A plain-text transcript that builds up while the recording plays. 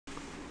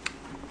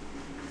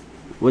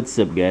What's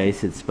up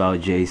guys, it's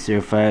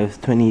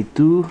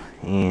BaoJ0522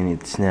 and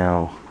it's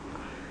now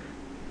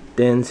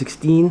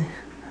 10:16.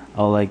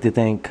 I would like to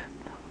thank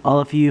all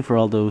of you for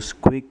all those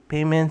quick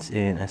payments,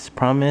 and as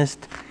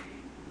promised,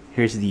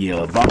 here's the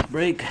box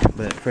break.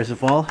 But first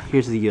of all,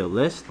 here's the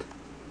list.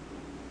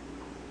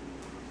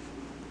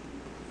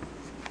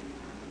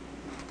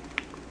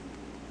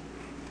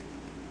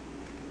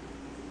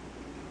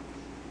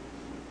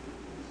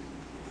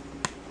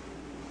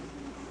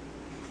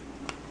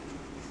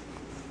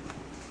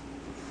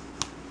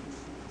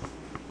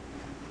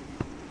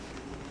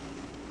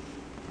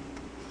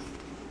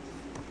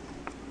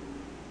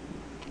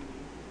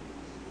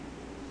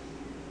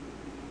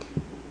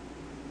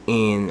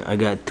 And I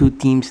got two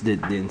teams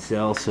that didn't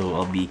sell, so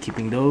I'll be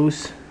keeping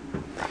those.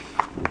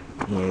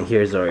 And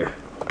here's our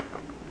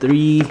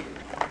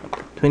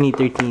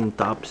 2013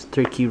 Topps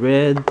Turkey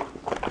Red.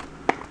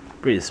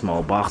 Pretty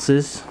small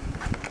boxes.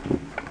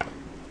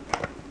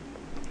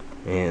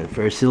 And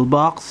first seal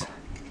box.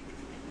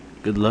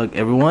 Good luck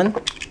everyone.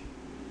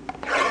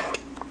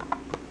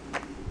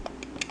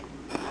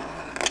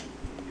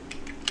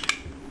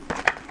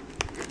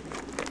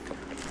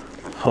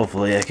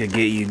 Hopefully I could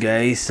get you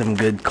guys some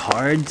good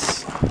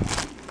cards.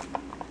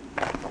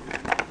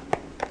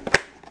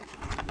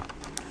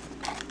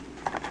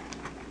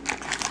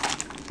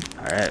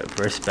 Alright,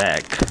 first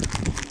pack.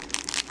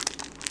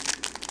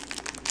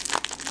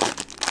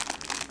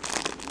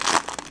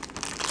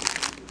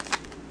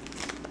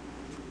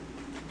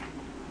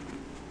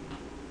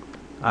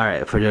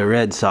 Alright, for the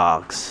Red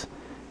Sox,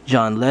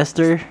 Jon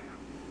Lester,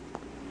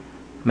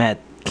 Matt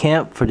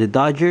Kemp for the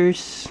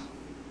Dodgers,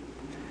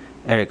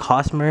 Eric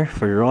Hosmer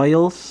for the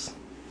Royals.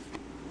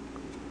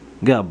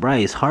 Got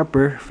Bryce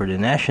Harper for the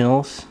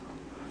Nationals.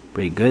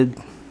 Pretty good.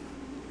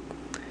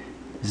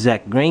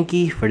 Zach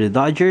Greinke for the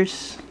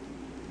Dodgers.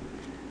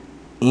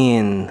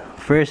 And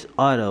first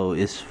auto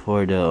is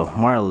for the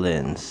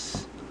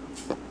Marlins.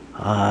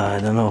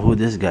 I don't know who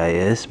this guy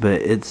is,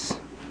 but it's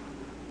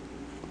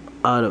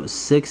out of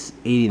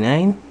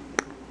 689.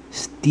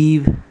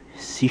 Steve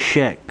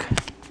Cishek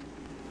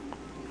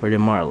for the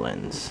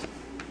Marlins.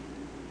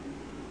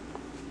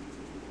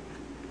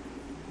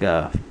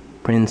 Got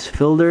Prince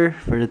Fielder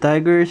for the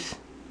Tigers,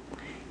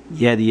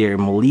 Yadier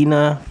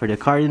Molina for the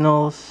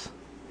Cardinals,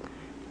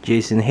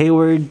 Jason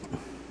Hayward,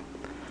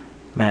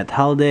 Matt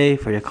Halday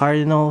for the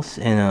Cardinals,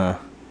 and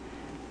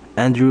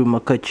Andrew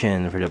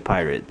McCutchen for the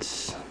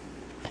Pirates.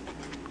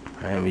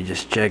 Alright, let me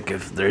just check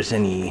if there's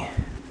any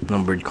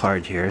numbered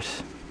card here.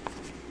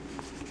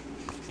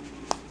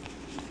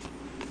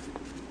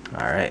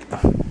 Alright,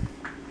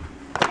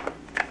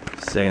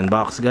 second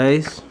box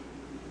guys.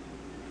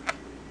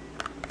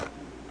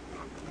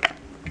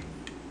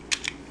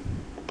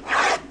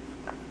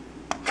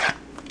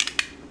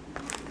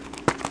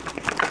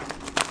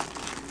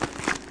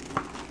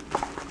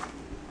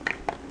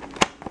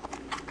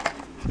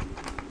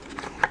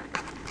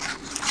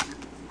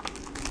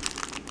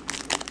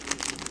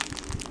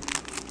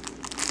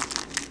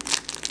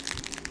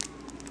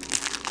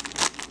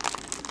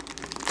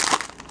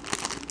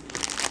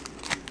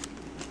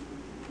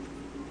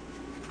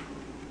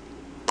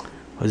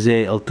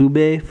 Jose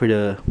Altuve for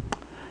the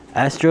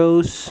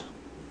Astros,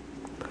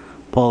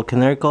 Paul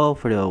Konerko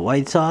for the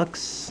White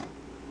Sox,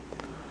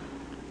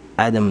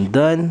 Adam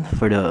Dunn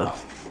for the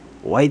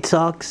White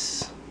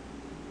Sox,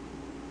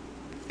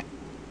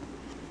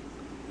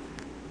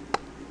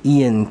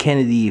 Ian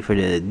Kennedy for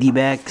the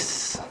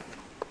D-backs,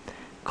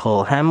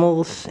 Cole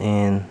Hamels,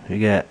 and we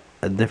got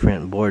a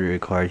different border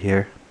card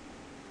here.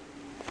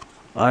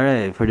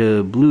 Alright, for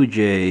the Blue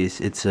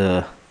Jays, it's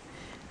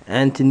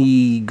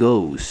Anthony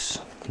Gose.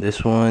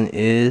 This one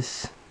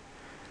is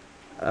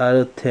out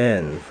of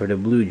 10 for the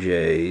Blue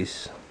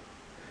Jays.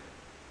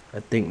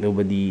 I think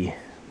nobody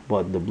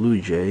bought the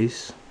Blue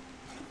Jays.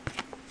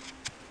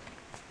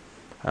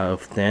 Out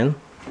of 10.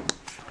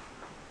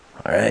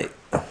 Alright.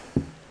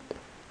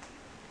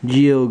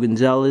 Gio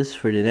Gonzalez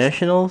for the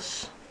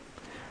Nationals.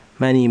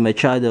 Manny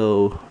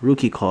Machado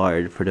rookie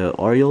card for the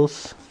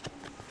Orioles.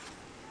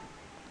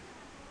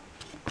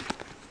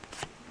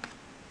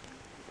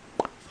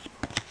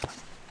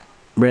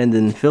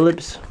 Brandon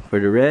Phillips for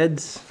the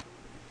Reds.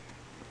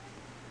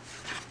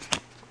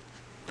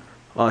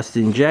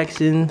 Austin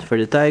Jackson for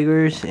the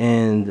Tigers,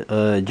 and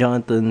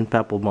Jonathan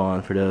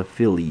Papelbon for the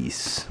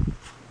Phillies.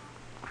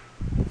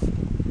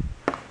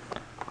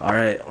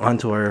 Alright, on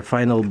to our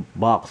final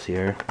box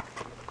here.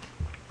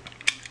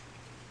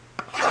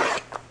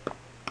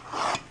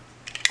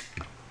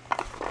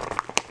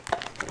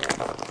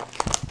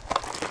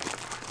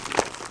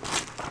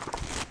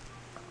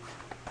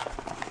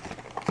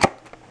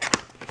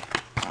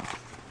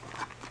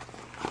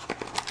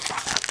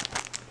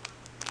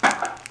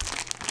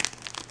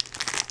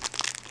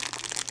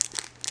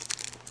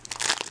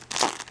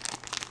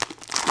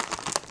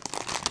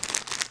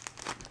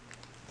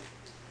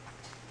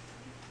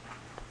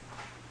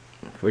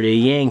 For the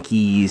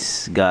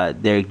Yankees,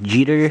 got Derek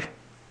Jeter.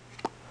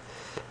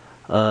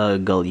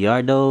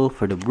 Gallardo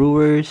for the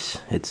Brewers.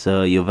 It's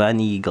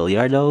Giovanni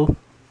Gallardo.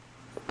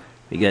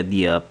 We got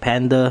the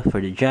Panda for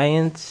the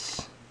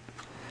Giants.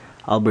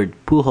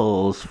 Albert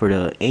Pujols for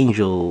the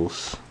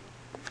Angels.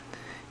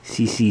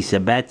 CC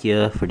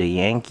Sabathia for the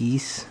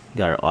Yankees.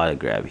 Got our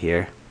autograph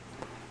here.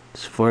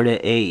 It's for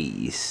the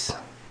A's.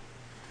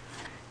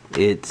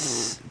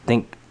 It's, I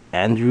think,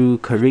 Andrew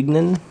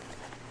Carignan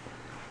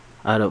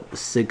out of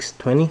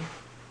 620.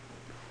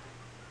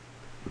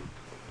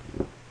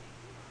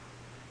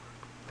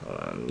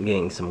 I'm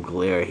getting some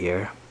glare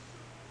here.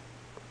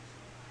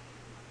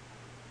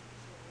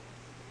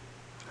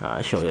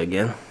 I'll show you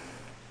again.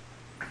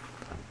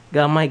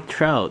 Got Mike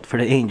Trout for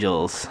the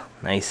Angels.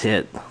 Nice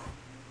hit.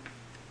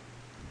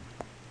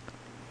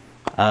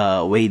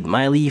 Wade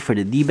Miley for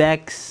the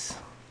D-backs.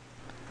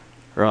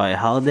 Roy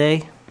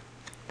Halladay.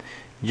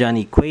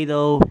 Johnny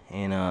Cueto.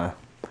 And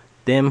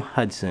Tim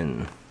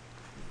Hudson.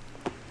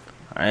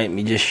 Alright, let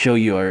me just show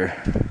you our...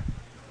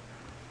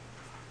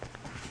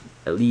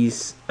 At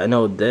least, I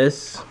know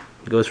this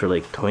goes for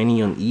like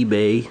 20 on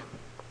eBay.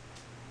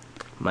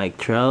 Mike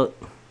Trout.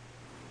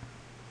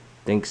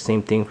 Think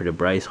same thing for the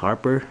Bryce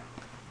Harper.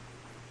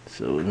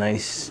 So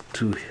nice,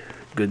 two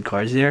good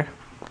cards there.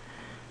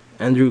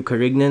 Andrew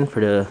Carignan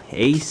for the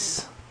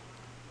Ace.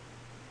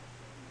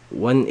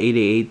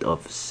 188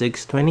 of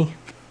 620.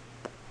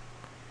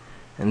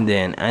 And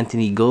then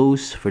Anthony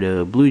Gose for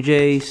the Blue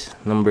Jays,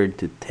 numbered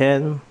to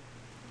 10.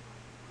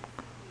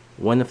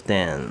 1 of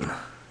 10.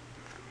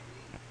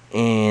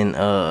 And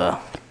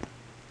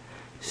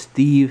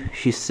Steve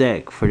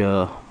Cishek for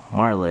the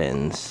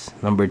Marlins,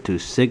 numbered to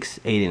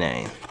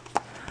 689.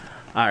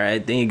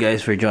 Alright, thank you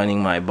guys for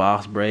joining my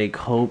box break.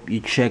 Hope you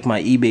check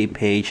my eBay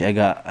page. I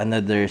got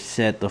another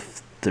set of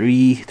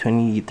 3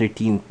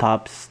 2013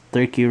 Topps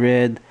Turkey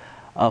Red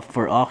up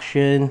for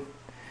auction.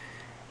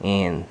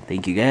 And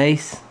thank you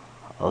guys.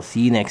 I'll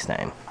see you next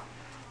time.